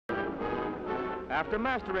After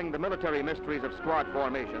mastering the military mysteries of squad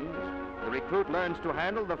formations, the recruit learns to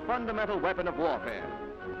handle the fundamental weapon of warfare,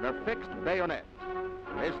 the fixed bayonet.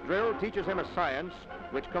 This drill teaches him a science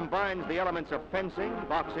which combines the elements of fencing,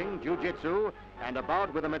 boxing, Jiu Jitsu, and a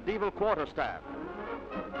bout with a medieval quarterstaff.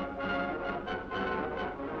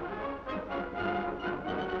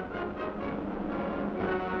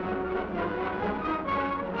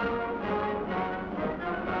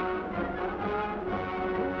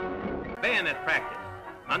 Bayonet practice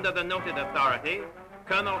under the noted authority,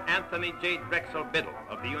 Colonel Anthony J. Drexel Biddle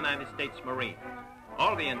of the United States Marines.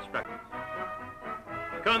 All the instructors.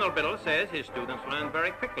 Colonel Biddle says his students learn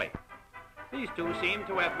very quickly. These two seem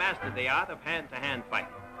to have mastered the art of hand-to-hand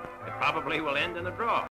fighting. It probably will end in a draw.